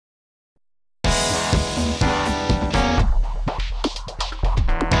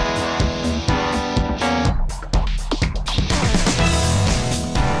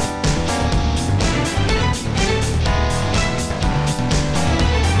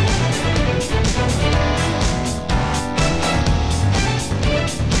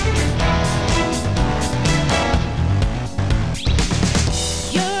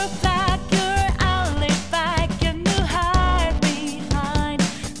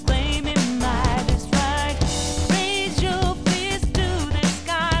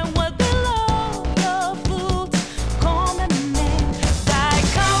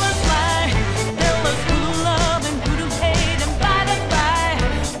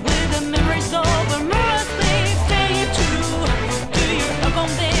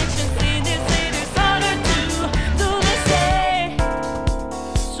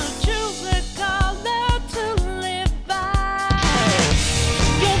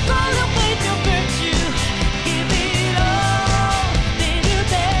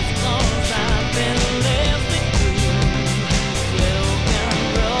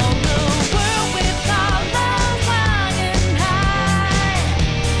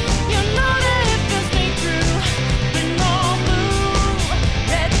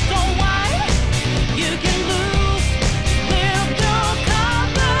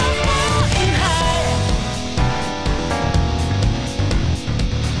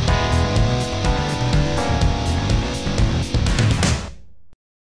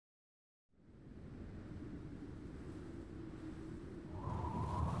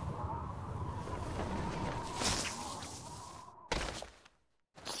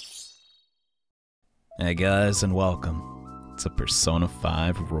Hey guys, and welcome to Persona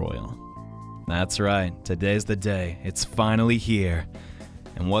 5 Royal. That's right, today's the day. It's finally here.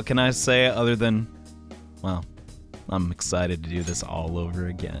 And what can I say other than, well, I'm excited to do this all over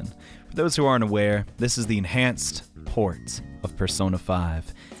again. For those who aren't aware, this is the enhanced port of Persona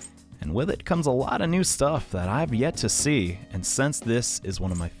 5. And with it comes a lot of new stuff that I've yet to see. And since this is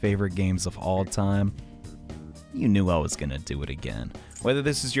one of my favorite games of all time, you knew I was gonna do it again. Whether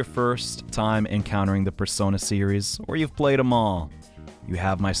this is your first time encountering the Persona series, or you've played them all, you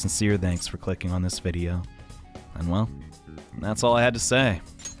have my sincere thanks for clicking on this video. And well, that's all I had to say.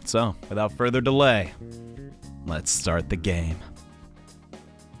 So, without further delay, let's start the game.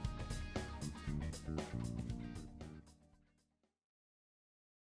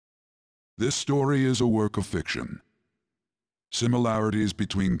 This story is a work of fiction. Similarities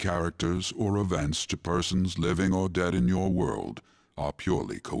between characters or events to persons living or dead in your world are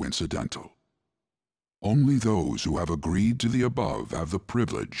purely coincidental. Only those who have agreed to the above have the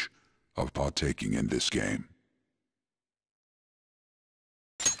privilege of partaking in this game.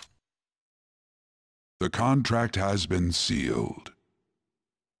 The contract has been sealed.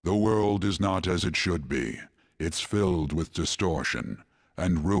 The world is not as it should be. It's filled with distortion,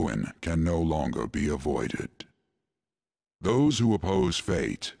 and ruin can no longer be avoided. Those who oppose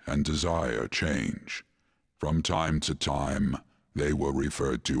fate and desire change, from time to time, they were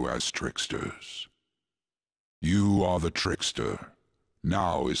referred to as tricksters. You are the trickster.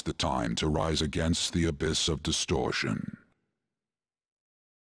 Now is the time to rise against the abyss of distortion.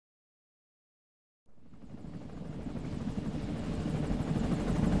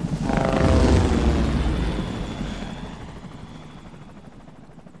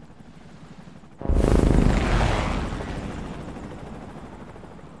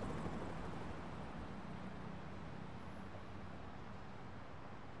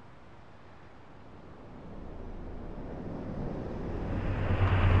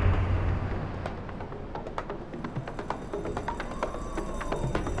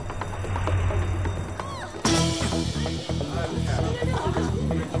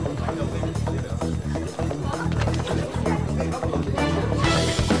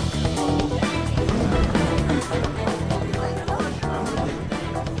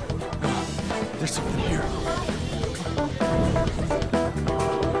 There's something here.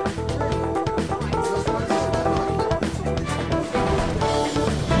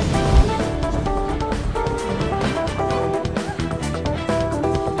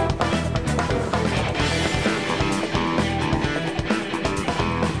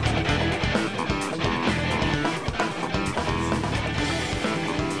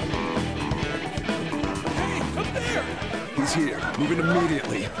 Hey, up there! He's here. Moving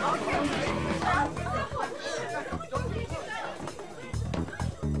immediately.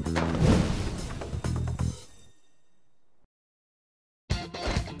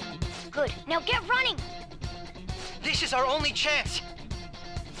 Good. Now get running! This is our only chance!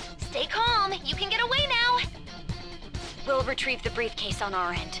 Stay calm. You can get away now. We'll retrieve the briefcase on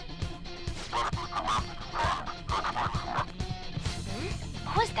our end.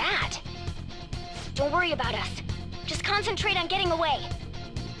 What was that? Don't worry about us. Just concentrate on getting away.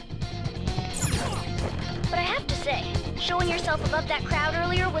 But I have to say, showing yourself above that crowd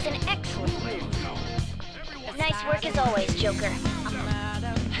earlier was an excellent move. Nice work as always, Joker.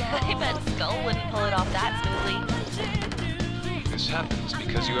 I bet Skull wouldn't pull it off that smoothly. This happens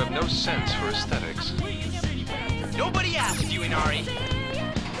because you have no sense for aesthetics. Nobody asked you, Inari!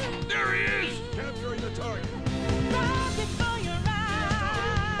 There he is! Capturing the target.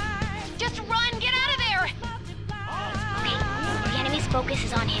 Just run! Get out of there! Okay, the enemy's focus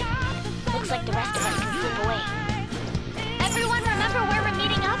is on him. Looks like the rest of us can slip away. Everyone remember where we're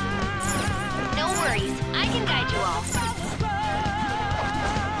meeting up? No worries, I can guide you all.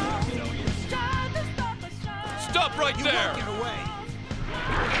 Stop right there! Get away!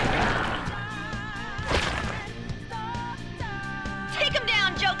 Take him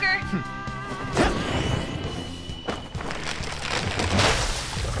down, Joker!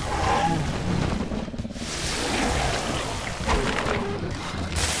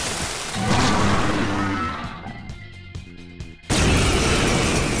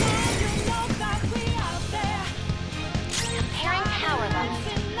 Comparing power levels.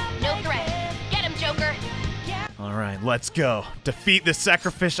 No threat. Get him, Joker! Alright, let's go. Defeat the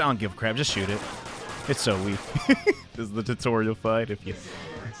sacrificial. I don't give a crap, just shoot it. It's so weak. This is the tutorial fight. If you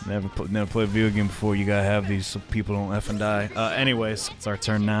never played a video game before, you gotta have these so people don't effing die. Anyways, it's our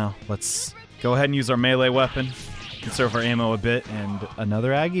turn now. Let's go ahead and use our melee weapon. Conserve our ammo a bit, and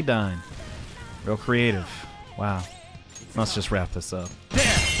another Aggie Dine. Real creative. Wow. Let's just wrap this up.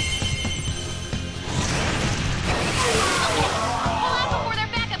 There!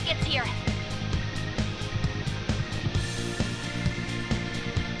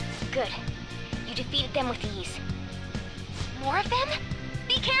 Good. You defeated them with ease. More of them?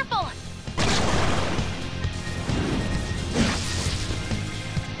 Be careful!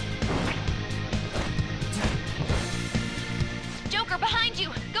 Joker, behind you!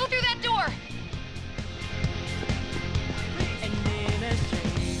 Go through that door!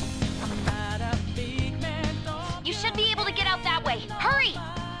 You should be able to get out that way. Hurry!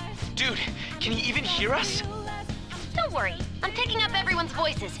 Dude, can he even hear us? Don't worry. I'm picking up everyone's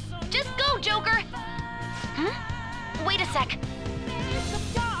voices. Just go, Joker! Hmm? Wait a sec.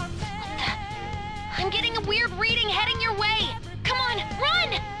 I'm getting a weird reading heading your way. Come on,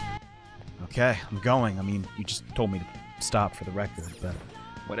 run! Okay, I'm going. I mean, you just told me to stop for the record, but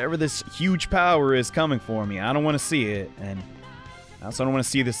whatever this huge power is coming for me, I don't want to see it, and I also don't want to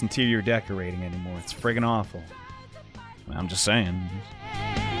see this interior decorating anymore. It's friggin' awful. I'm just saying.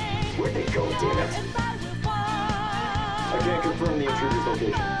 Where'd they go, damn it? I can't confirm the intruder's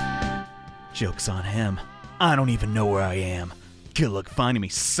location. Joke's on him. I don't even know where I am. Good luck finding me,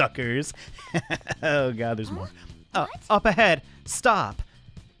 suckers. Oh god, there's more. Up ahead. Stop.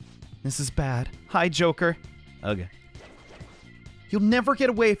 This is bad. Hi, Joker. Okay. You'll never get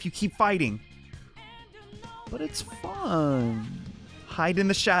away if you keep fighting. But it's fun. Hide in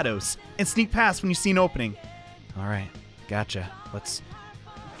the shadows and sneak past when you see an opening. Alright, gotcha. Let's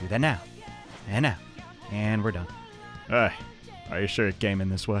do that now. And now. And we're done. Hey, are you sure it came in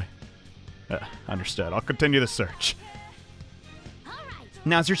this way? Understood. I'll continue the search.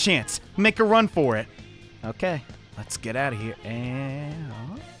 Now's your chance. Make a run for it. Okay, let's get out of here.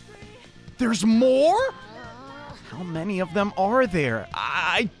 And... There's more? How many of them are there?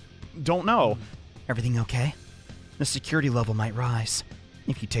 I don't know. Everything okay? The security level might rise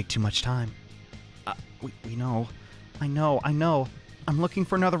if you take too much time. We know. I know. I'm looking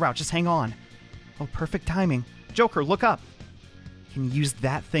for another route. Just hang on. Oh, perfect timing. Joker, look up. Can you use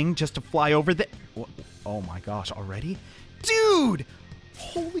that thing just to fly over the... Oh my gosh, already? Dude!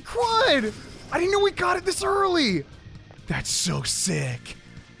 Holy crud! I didn't know we got it this early! That's so sick.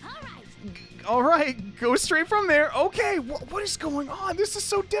 Alright, go straight from there. Okay, what is going on? This is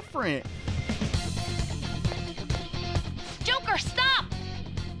so different. Joker, stop!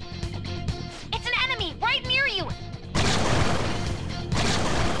 It's an enemy right near you!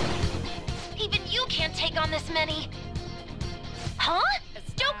 Even you can't take on this many. Huh?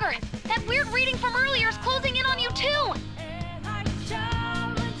 Joker, that weird reading from earlier is closing in on you too!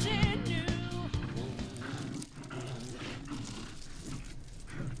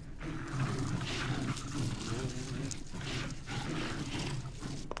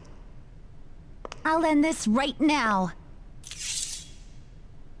 I'll end this right now.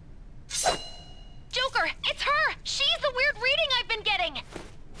 Joker, it's her! She's the weird reading I've been getting!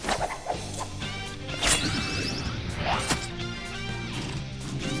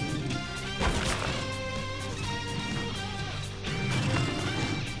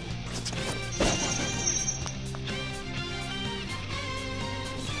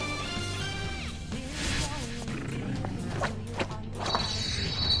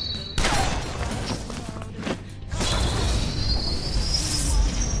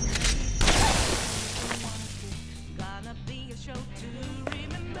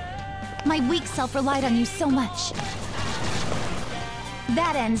 My weak self relied on you so much.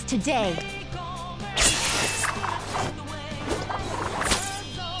 That ends today.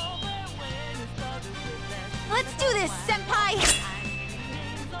 Let's do this, Senpai!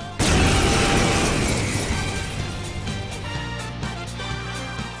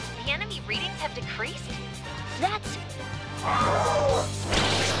 The enemy readings have decreased? That's...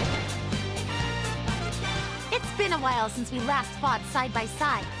 It's been a while since we last fought side by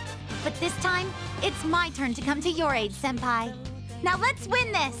side. But this time, it's my turn to come to your aid, Senpai. Now let's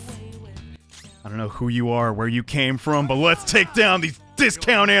win this! I don't know who you are, where you came from, but let's take down these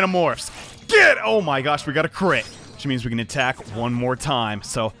discount Animorphs! Get! Oh my gosh, we got a crit! Which means we can attack one more time,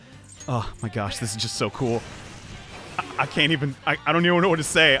 so... Oh my gosh, this is just so cool. I can't even... I don't even know what to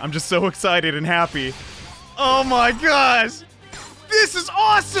say. I'm just so excited and happy. Oh my gosh! This is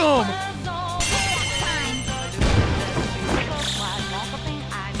awesome!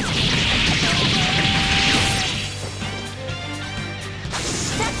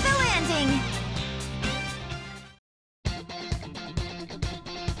 That's the landing!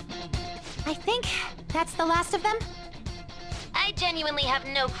 I think that's the last of them? I genuinely have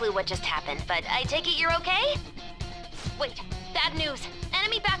no clue what just happened, but I take it you're okay? Wait, bad news.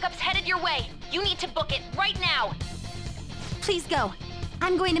 Enemy backup's headed your way. You need to book it right now. Please go.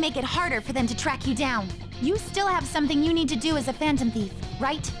 I'm going to make it harder for them to track you down. You still have something you need to do as a Phantom Thief,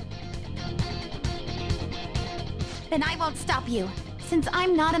 right? Then I won't stop you. Since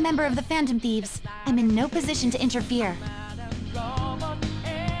I'm not a member of the Phantom Thieves, I'm in no position to interfere.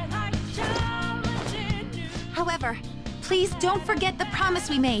 However, please don't forget the promise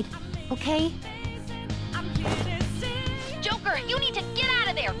we made, okay? Joker, you need to get out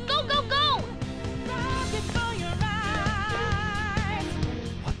of there! Go, go, go!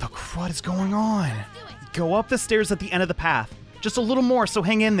 What the crud is going on? Go up the stairs at the end of the path. Just a little more, so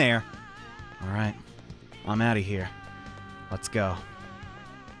hang in there. All right, I'm out of here. Let's go.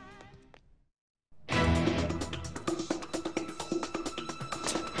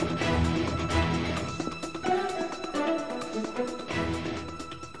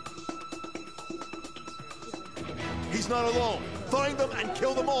 He's not alone. Find them and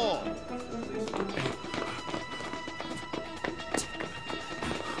kill them all.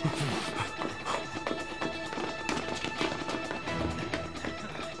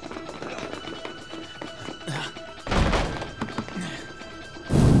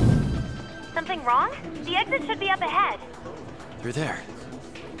 Something wrong? The exit should be up ahead. Through there.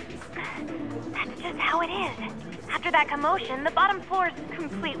 That's just how it is. After that commotion, the bottom floor is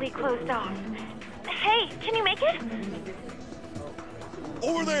completely closed off. Hey, can you make it?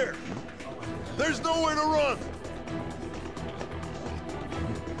 Over there. There's nowhere to run.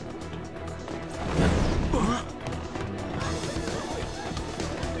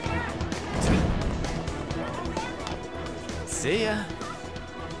 See ya.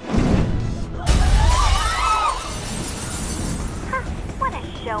 What a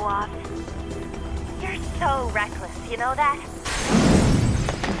show-off. You're so reckless, you know that?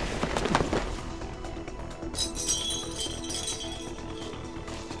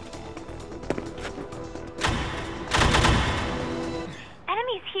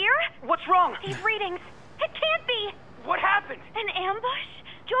 Enemies here? What's wrong? These readings. It can't be! What happened? An ambush?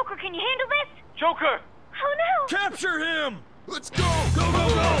 Joker, can you handle this? Joker! Oh no! Capture him! Let's go! Go, go,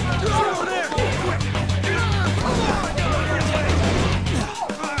 go! Get over there!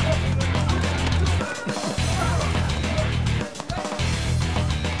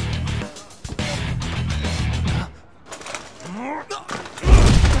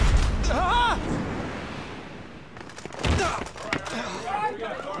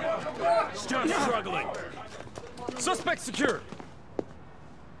 Still struggling. Suspect secured.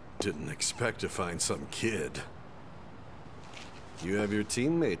 Didn't expect to find some kid. You have your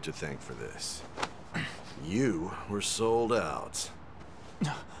teammate to thank for this. You were sold out.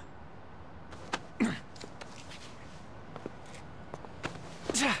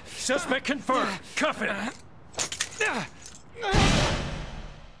 Suspect confirmed. Cuff it.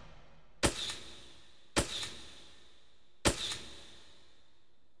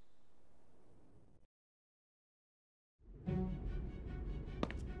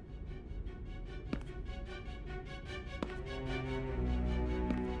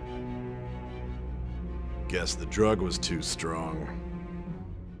 Guess the drug was too strong.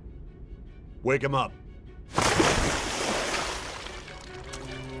 Wake him up.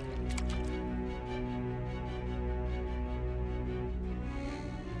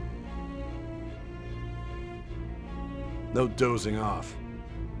 No dozing off.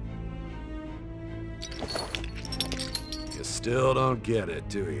 You still don't get it,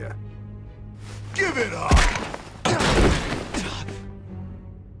 do you? Give it up!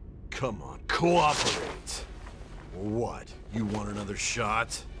 Come on, cooperate. What? You want another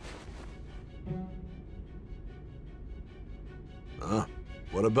shot? Huh?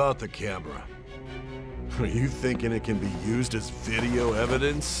 What about the camera? Are you thinking it can be used as video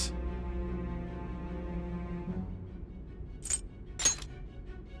evidence?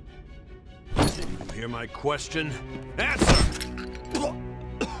 Did you hear my question? Answer!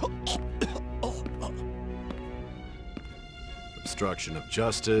 Obstruction of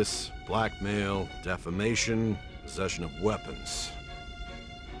justice, blackmail, defamation, possession of weapons.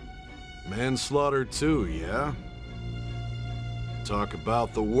 Manslaughter too, yeah? Talk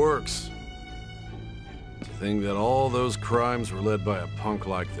about the works. To think that all those crimes were led by a punk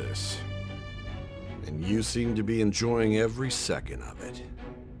like this. And you seem to be enjoying every second of it.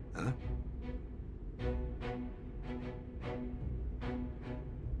 Huh?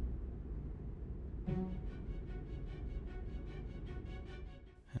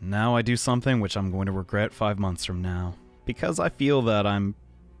 And now I do something which I'm going to regret 5 months from now, because I feel that I'm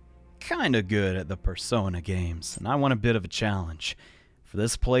kinda good at the Persona games, and I want a bit of a challenge. For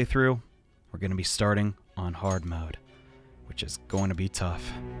this playthrough, we're going to be starting on hard mode, which is going to be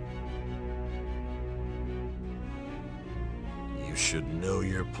tough. You should know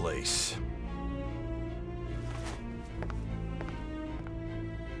your place.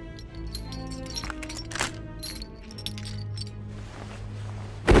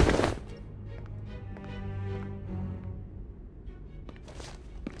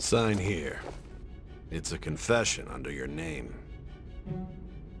 Sign here. It's a confession under your name.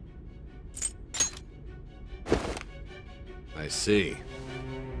 I see.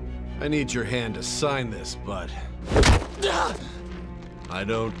 I need your hand to sign this, but... I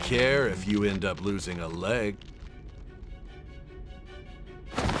don't care if you end up losing a leg.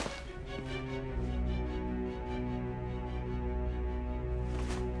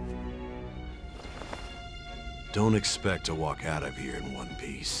 Don't expect to walk out of here in one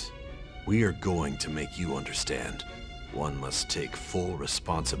piece. We are going to make you understand. One must take full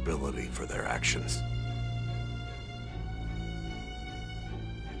responsibility for their actions.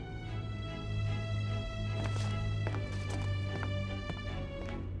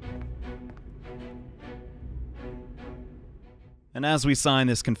 And as we sign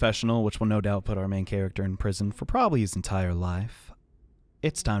this confessional, which will no doubt put our main character in prison for probably his entire life,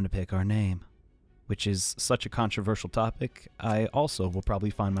 it's time to pick our name, which is such a controversial topic. I also will probably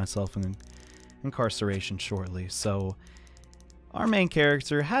find myself in incarceration shortly, so our main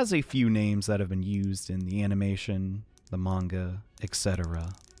character has a few names that have been used in the animation, the manga,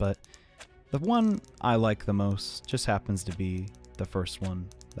 etc., but the one I like the most just happens to be the first one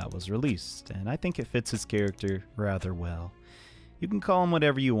that was released, and I think it fits his character rather well. You can call him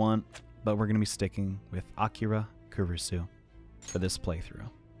whatever you want, but we're going to be sticking with Akira Kurusu for this playthrough.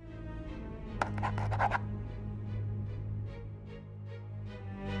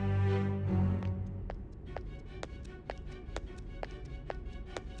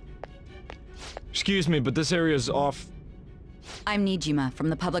 Excuse me, but this area's off. I'm Nijima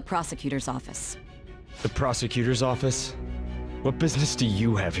from the Public Prosecutor's Office. The Prosecutor's Office? What business do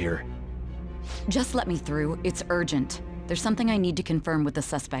you have here? Just let me through. It's urgent. There's something I need to confirm with the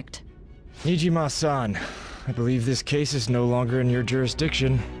suspect. Nijima-san, I believe this case is no longer in your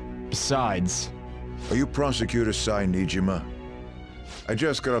jurisdiction. Besides... Are you Prosecutor Sai Nijima? I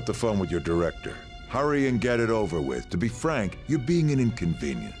just got off the phone with your director. Hurry and get it over with. To be frank, you're being an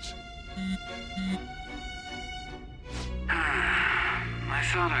inconvenience. I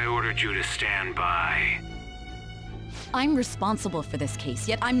thought I ordered you to stand by. I'm responsible for this case,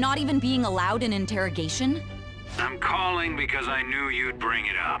 yet I'm not even being allowed an interrogation? I'm calling because I knew you'd bring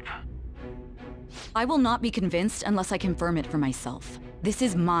it up. I will not be convinced unless I confirm it for myself. This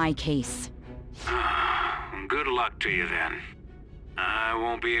is my case. Good luck to you then. I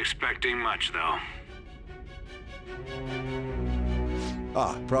won't be expecting much, though.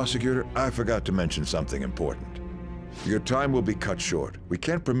 Ah, Prosecutor, I forgot to mention something important. Your time will be cut short. We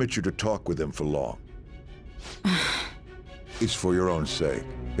can't permit you to talk with him for long. It's for your own sake.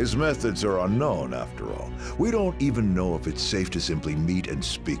 His methods are unknown, after all. We don't even know if it's safe to simply meet and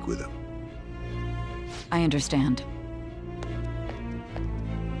speak with him. I understand.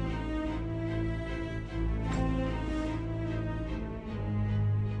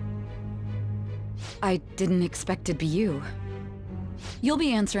 I didn't expect it'd be you. You'll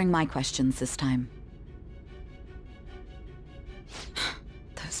be answering my questions this time.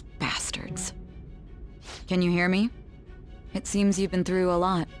 Those bastards. Can you hear me? It seems you've been through a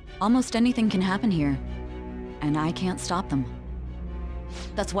lot. Almost anything can happen here, and I can't stop them.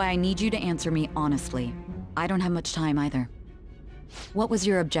 That's why I need you to answer me honestly. I don't have much time either. What was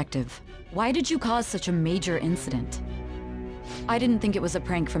your objective? Why did you cause such a major incident? I didn't think it was a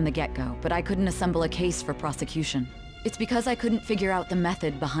prank from the get-go, but I couldn't assemble a case for prosecution. It's because I couldn't figure out the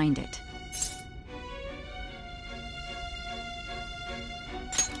method behind it.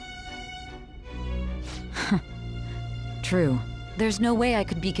 True. There's no way I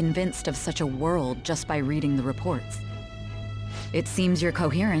could be convinced of such a world just by reading the reports. It seems you're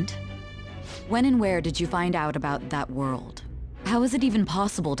coherent. When and where did you find out about that world? How is it even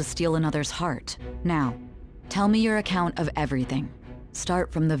possible to steal another's heart? Now, tell me your account of everything.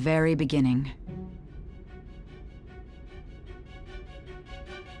 Start from the very beginning.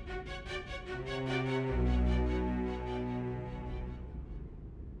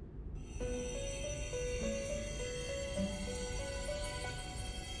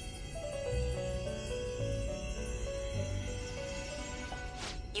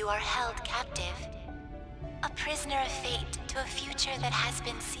 You are held captive, a prisoner of fate to a future that has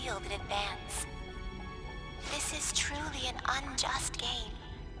been sealed in advance. This is truly an unjust game.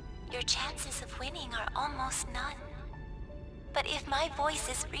 Your chances of winning are almost none. But if my voice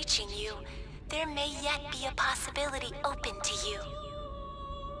is reaching you, there may yet be a possibility open to you.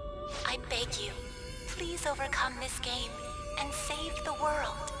 I beg you, please overcome this game and save the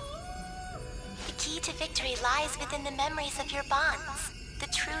world. The key to victory lies within the memories of your bonds. The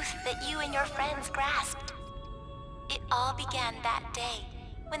truth that you and your friends grasped. It all began that day,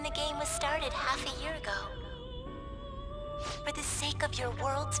 when the game was started half a year ago. For the sake of your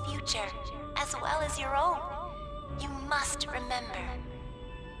world's future, as well as your own, you must remember.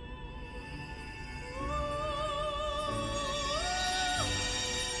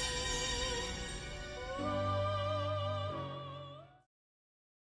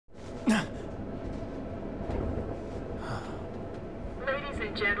 Ladies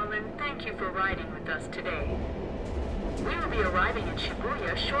and gentlemen, thank you for riding with us today. We will be arriving in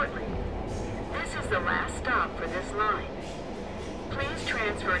Shibuya shortly. This is the last stop for this line. Please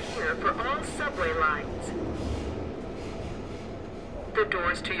transfer here for all subway lines. The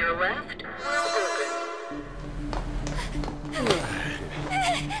doors to your left will open.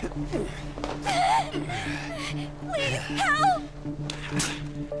 Please help!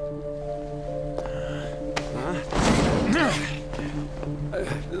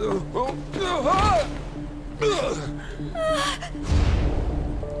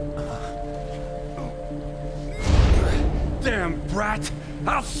 Damn brat!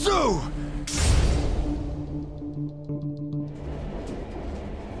 I'll sue!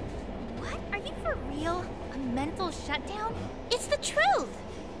 What? Are you for real? A mental shutdown? It's the truth!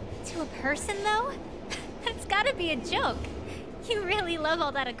 To a person, though? That's gotta be a joke. You really love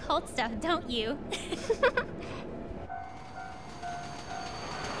all that occult stuff, don't you?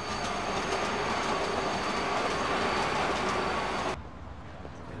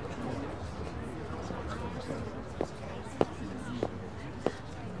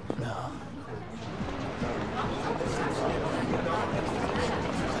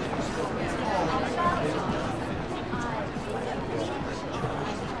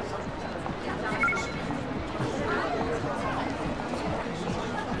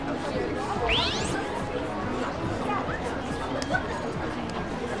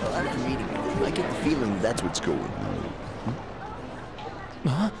 I get the feeling that's what's going on.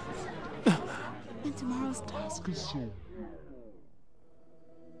 Huh? And tomorrow's task is soon.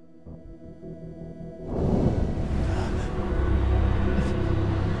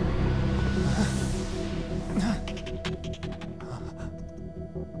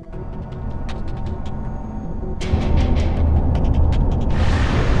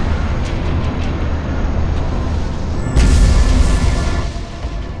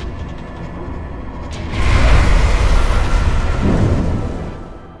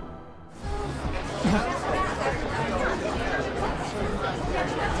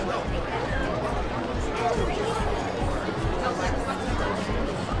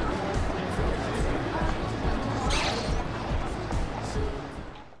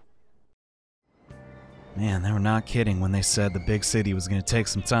 Man, they were not kidding when they said the big city was going to take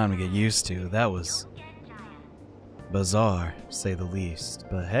some time to get used to. That was bizarre, to say the least.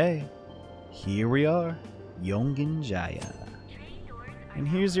 But hey, here we are, Yongenjaya. And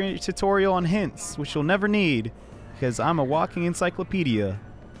here's your tutorial on hints, which you'll never need, because I'm a walking encyclopedia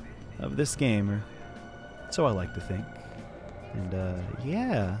of this game, or so I like to think. And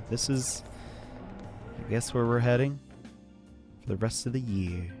yeah, this is, I guess, where we're heading for the rest of the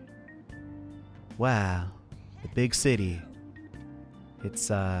year. Wow, the big city. It's,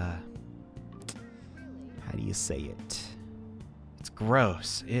 how do you say it? It's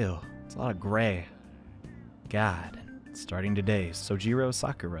gross. Ew. It's a lot of gray. God. Starting today, Sojiro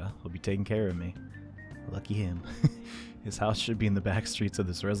Sakura will be taking care of me. Lucky him. His house should be in the back streets of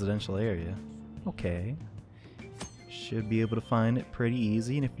this residential area. Okay. Should be able to find it pretty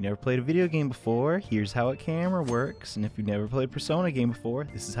easy, and if you've never played a video game before, here's how a camera works, and if you've never played a Persona game before,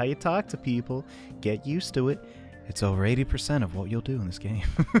 this is how you talk to people. Get used to it. It's over 80% of what you'll do in this game.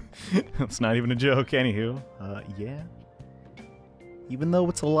 It's not even a joke, anywho. Yeah. Even though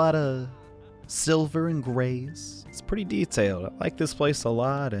it's a lot of silver and grays, it's pretty detailed. I like this place a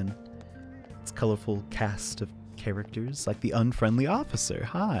lot, and its colorful cast of characters, like the unfriendly officer.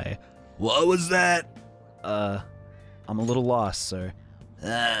 Hi. What was that? I'm a little lost, sir.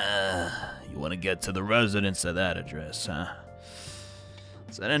 You want to get to the residence of that address, huh?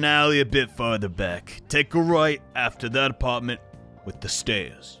 It's in an alley a bit farther back. Take a right after that apartment with the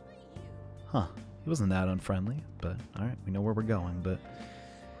stairs. Huh. He wasn't that unfriendly, but alright, we know where we're going, but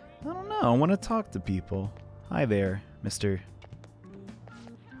I don't know, I want to talk to people. Hi there, Mr.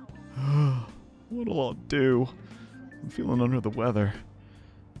 What'll I do? I'm feeling under the weather,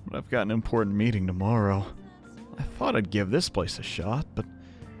 but I've got an important meeting tomorrow. I thought I'd give this place a shot, but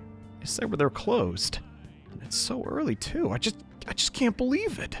they said they're closed. And it's so early, too. I just can't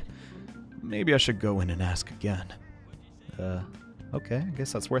believe it. Maybe I should go in and ask again. Okay, I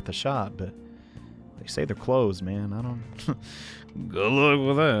guess that's worth a shot, but they say they're closed, man. I don't... Good luck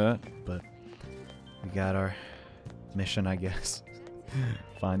with that. But we got our mission, I guess.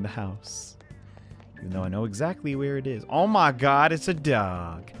 Find the house. Even though I know exactly where it is. Oh my god, it's a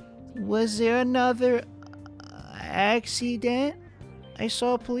dog. Was there another accident? I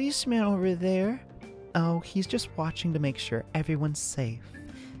saw a policeman over there. Oh, he's just watching to make sure everyone's safe.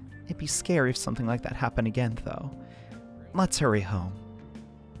 It'd be scary if something like that happened again, though. Let's hurry home.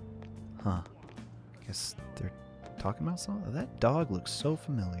 Huh. I guess they're talking about something? That dog looks so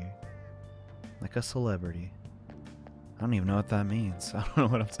familiar. Like a celebrity. I don't even know what that means. I don't know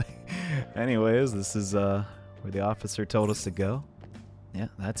what I'm saying. Anyways, this is where the officer told us to go. Yeah,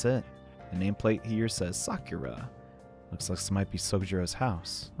 that's it. The nameplate here says Sakura. Looks like this might be Sojiro's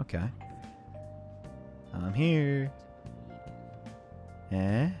house. Okay. I'm here.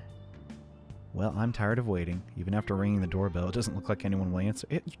 Eh? Well, I'm tired of waiting. Even after ringing the doorbell, it doesn't look like anyone will answer.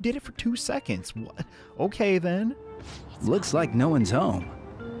 You did it for 2 seconds. What? Okay, then. Looks like no one's home.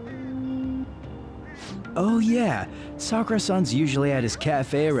 Oh yeah, Sakura-san's usually at his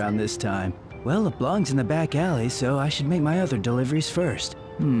cafe around this time. Well, it belongs in the back alley, so I should make my other deliveries first.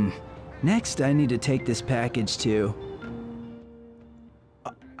 Next, I need to take this package to...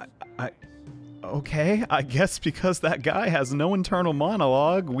 Okay, I guess because that guy has no internal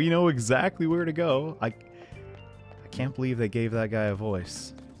monologue, we know exactly where to go. I can't believe they gave that guy a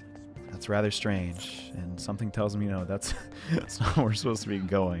voice. That's rather strange, and something tells me, that's not where we're supposed to be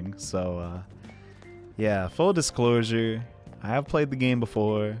going. So, yeah, full disclosure, I have played the game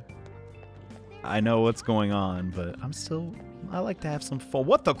before. I know what's going on, but I like to have some fun.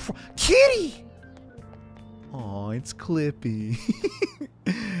 What the kitty? Oh, it's Clippy.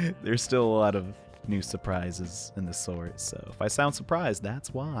 There's still a lot of new surprises in the sort, so if I sound surprised,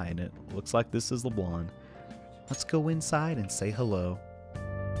 that's why, and it looks like this is LeBlanc. Let's go inside and say hello.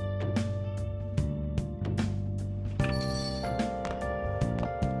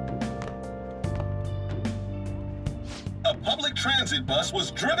 A public transit bus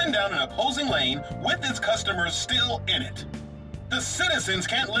was driven down an opposing lane with its customers still in it. The citizens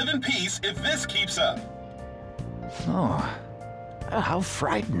can't live in peace if this keeps up. Oh, how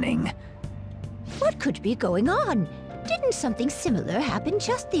frightening. What could be going on? Didn't something similar happen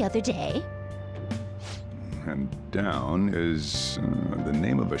just the other day? And down is the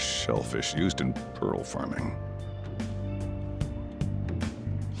name of a shellfish used in pearl farming.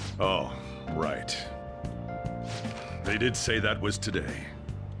 Oh, right. They did say that was today.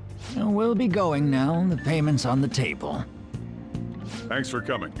 We'll be going now. The payment's on the table. Thanks for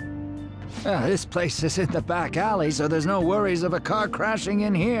coming. This place is in the back alley, so there's no worries of a car crashing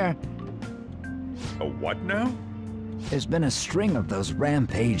in here. A what now? There's been a string of those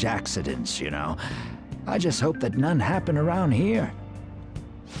rampage accidents, I just hope that none happen around here.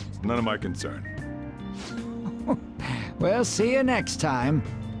 It's none of my concern. We'll see you next time.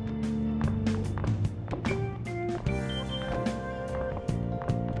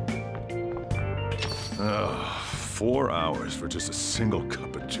 Ugh, 4 hours for just a single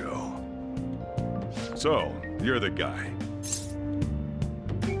cup of joe. So, you're the guy.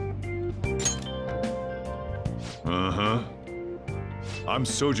 Uh-huh. I'm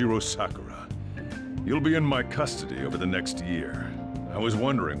Sojiro Sakura. You'll be in my custody over the next year. I was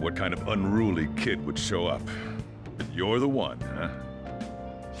wondering what kind of unruly kid would show up. But you're the one, huh?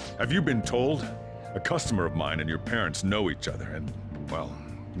 Have you been told? A customer of mine and your parents know each other, and, well,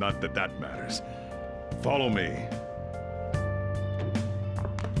 not that that matters. Follow me.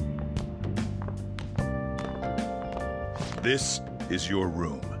 This is your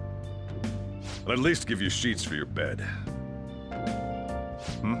room. I'll at least give you sheets for your bed.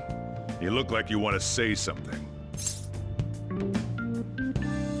 You look like you want to say something.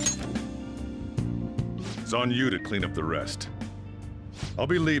 It's on you to clean up the rest. I'll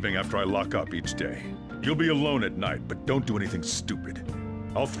be leaving after I lock up each day. You'll be alone at night, but don't do anything stupid.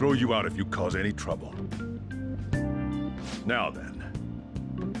 I'll throw you out if you cause any trouble. Now then,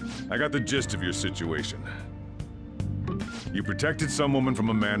 I got the gist of your situation. You protected some woman from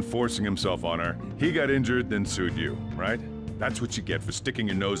a man forcing himself on her. He got injured, then sued you, right? That's what you get for sticking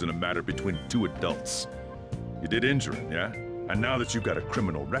your nose in a matter between 2 adults. You did injure him, yeah? And now that you've got a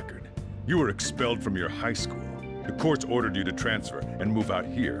criminal record, you were expelled from your high school. The courts ordered you to transfer and move out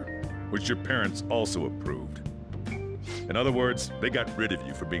here, which your parents also approved. In other words, they got rid of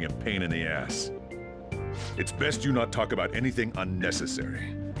you for being a pain in the ass. It's best you not talk about anything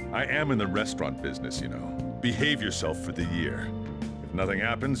unnecessary. I am in the restaurant business, Behave yourself for the year. If nothing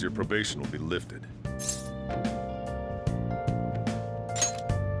happens, your probation will be lifted.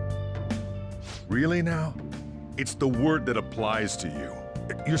 Really now? It's the word that applies to you.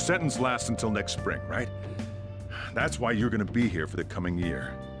 Your sentence lasts until next spring, right? That's why you're gonna be here for the coming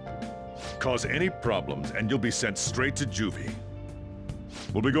year. Cause any problems and you'll be sent straight to juvie.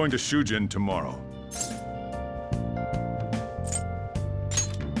 We'll be going to Shujin tomorrow.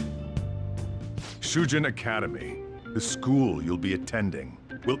 Shujin Academy, the school you'll be attending.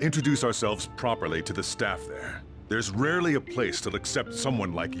 We'll introduce ourselves properly to the staff there. There's rarely a place that'll accept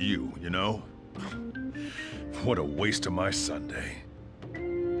someone like you, you know? What a waste of my Sunday.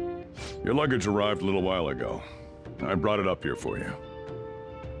 Your luggage arrived a little while ago. I brought it up here for you.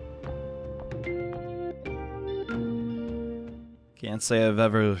 Can't say I've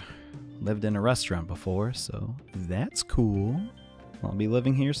ever lived in a restaurant before, so that's cool. I'll be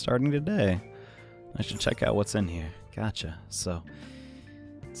living here starting today. I should check out what's in here. Gotcha. So,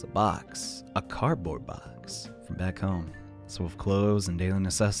 it's a box. A cardboard box from back home. It's full of clothes and daily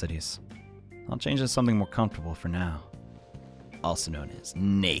necessities. I'll change it to something more comfortable for now. Also known as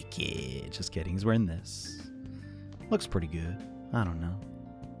naked. Just kidding, he's wearing this. Looks pretty good. I don't know.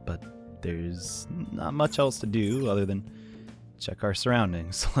 But there's not much else to do other than check our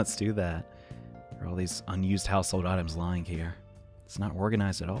surroundings. So let's do that. There are all these unused household items lying here. It's not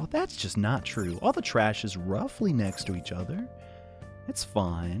organized at all. That's just not true. All the trash is roughly next to each other. It's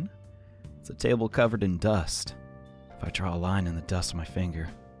fine. It's a table covered in dust. If I draw a line in the dust with my finger,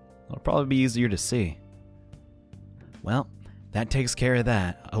 it'll probably be easier to see. Well, that takes care of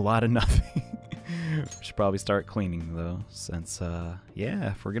that. A lot of nothing. We should probably start cleaning though, since,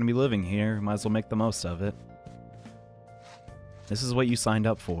 yeah, if we're gonna be living here, might as well make the most of it. This is what you signed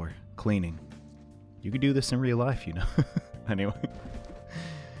up for, cleaning. You could do this in real life, you know. Anyway,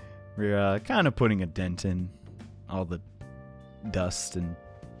 we're kind of putting a dent in all the dust and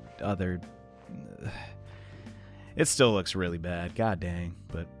other... It still looks really bad, god dang,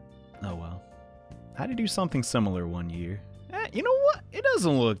 but oh well. I had to do something similar one year. You know what? It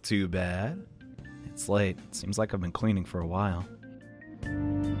doesn't look too bad. It's late. It seems like I've been cleaning for a while.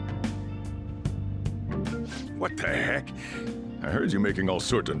 What the heck? I heard you making all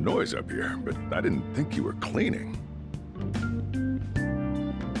sorts of noise up here, but I didn't think you were cleaning.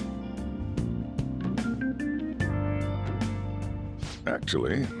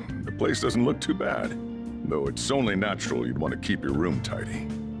 Actually, the place doesn't look too bad. Though it's only natural you'd want to keep your room tidy.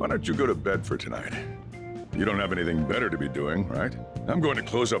 Why don't you go to bed for tonight? You don't have anything better to be doing, right? I'm going to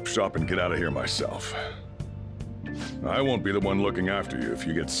close up shop and get out of here myself. I won't be the one looking after you if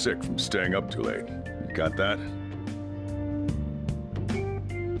you get sick from staying up too late. You got that?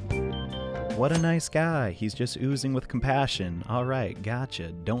 What a nice guy. He's just oozing with compassion. Alright,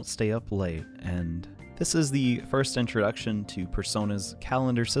 gotcha. Don't stay up late. And this is the first introduction to Persona's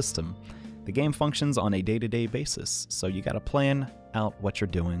calendar system. The game functions on a day-to-day basis, so you gotta plan out what you're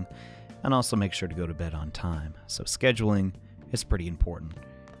doing, and also make sure to go to bed on time. So scheduling is pretty important.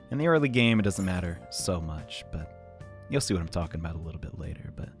 In the early game, it doesn't matter so much, but you'll see what I'm talking about a little bit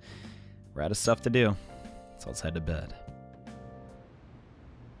later. But we're out of stuff to do, so let's head to bed.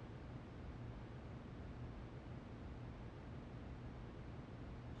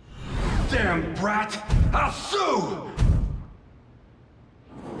 Damn brat! I'll sue!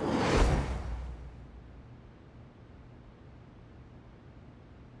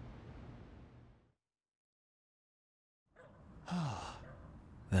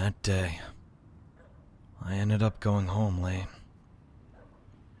 That day, I ended up going home late.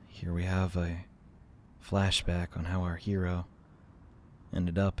 Here we have a flashback on how our hero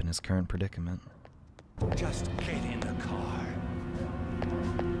ended up in his current predicament. Just get in the car.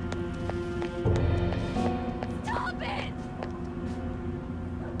 Stop it!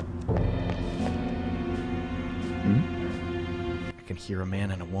 I can hear a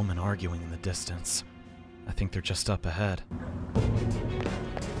man and a woman arguing in the distance. I think they're just up ahead.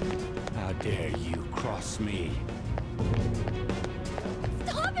 How dare you cross me?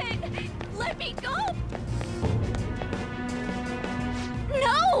 Stop it! Let me go!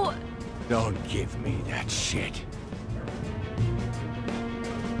 No! Don't give me that shit.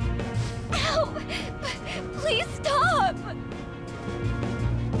 Ow! Please stop!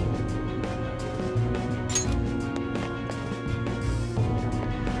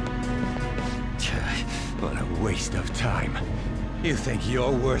 What a waste of time. You think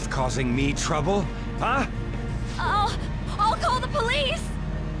you're worth causing me trouble? Huh? I'll call the police!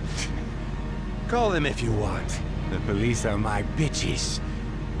 Call them if you want. The police are my bitches.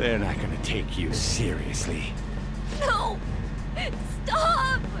 They're not gonna take you seriously. No!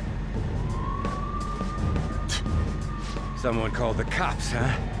 Stop! Someone called the cops,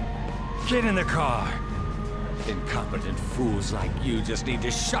 huh? Get in the car! Incompetent fools like you just need to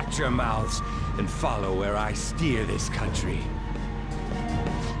shut your mouths and follow where I steer this country.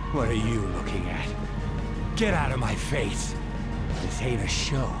 What are you looking at? Get out of my face! This ain't a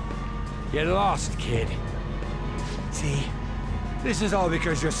show. Get lost, kid. See? This is all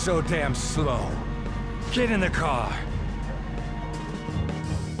because you're so damn slow. Get in the car!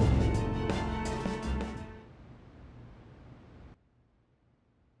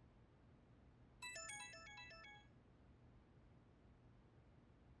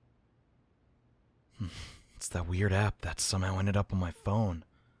 It's that weird app that somehow ended up on my phone.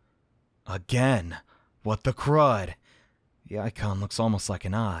 Again! What the crud? The icon looks almost like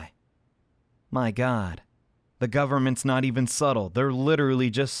an eye. My God. The government's not even subtle. They're literally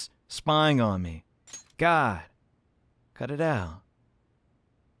just spying on me. God. Cut it out.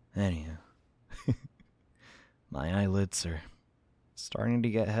 Anyhow. My eyelids are starting to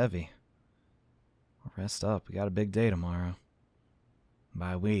get heavy. I'll rest up. We got a big day tomorrow.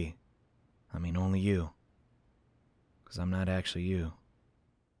 By we, I mean only you. 'Cause I'm not actually you.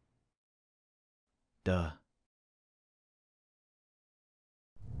 Duh.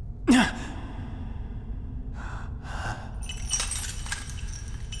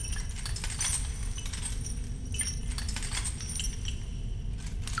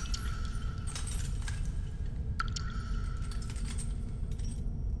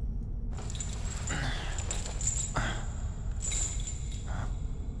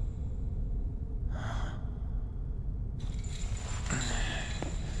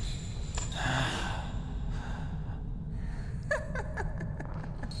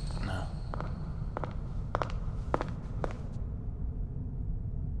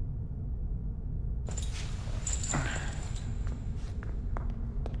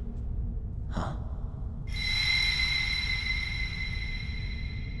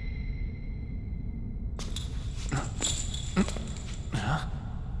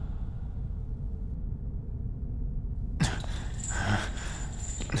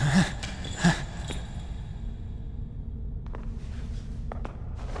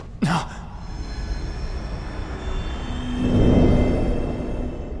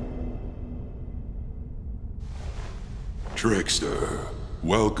 Trickster,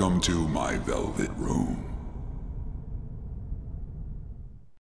 welcome to my velvet room.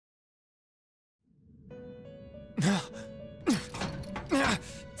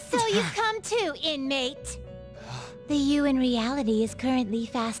 So you've come too, inmate. The you in reality is currently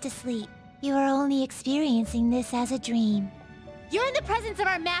fast asleep. You are only experiencing this as a dream. You're in the presence of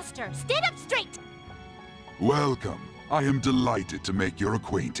our master. Stand up straight! Welcome. I am delighted to make your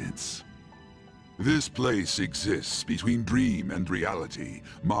acquaintance. This place exists between dream and reality,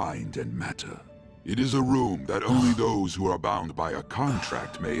 mind and matter. It is a room that only those who are bound by a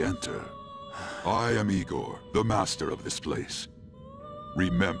contract may enter. I am Igor, the master of this place.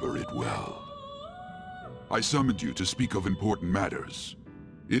 Remember it well. I summoned you to speak of important matters.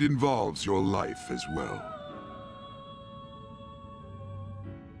 It involves your life as well.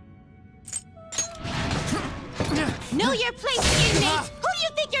 Know your place, inmate! Who do you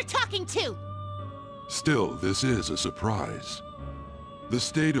think you're talking to? Still, this is a surprise. The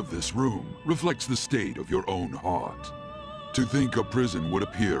state of this room reflects the state of your own heart. To think a prison would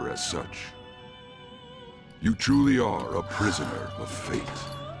appear as such. You truly are a prisoner of fate.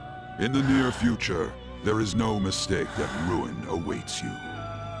 In the near future, there is no mistake that ruin awaits you.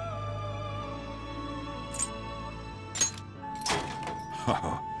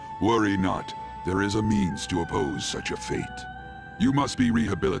 Haha, worry not. There is a means to oppose such a fate. You must be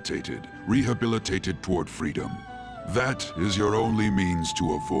rehabilitated toward freedom. That is your only means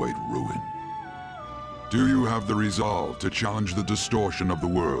to avoid ruin. Do you have the resolve to challenge the distortion of the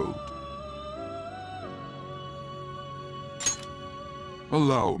world?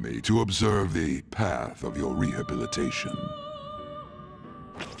 Allow me to observe the path of your rehabilitation.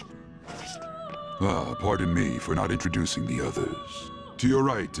 Pardon me for not introducing the others. To your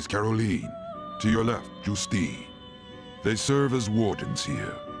right is Caroline. To your left, Justine. They serve as wardens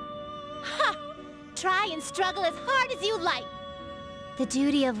here. Ha! Try and struggle as hard as you like. The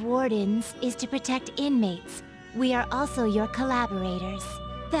duty of wardens is to protect inmates. We are also your collaborators.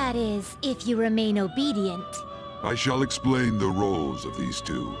 That is, if you remain obedient. I shall explain the roles of these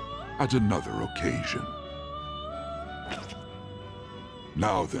two at another occasion.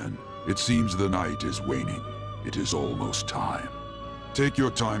 Now then, it seems the night is waning. It is almost time. Take your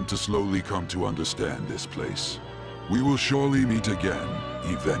time to slowly come to understand this place. We will surely meet again,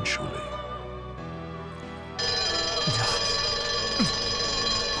 eventually.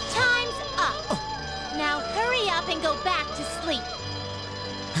 Time's up! Now hurry up and go back to sleep.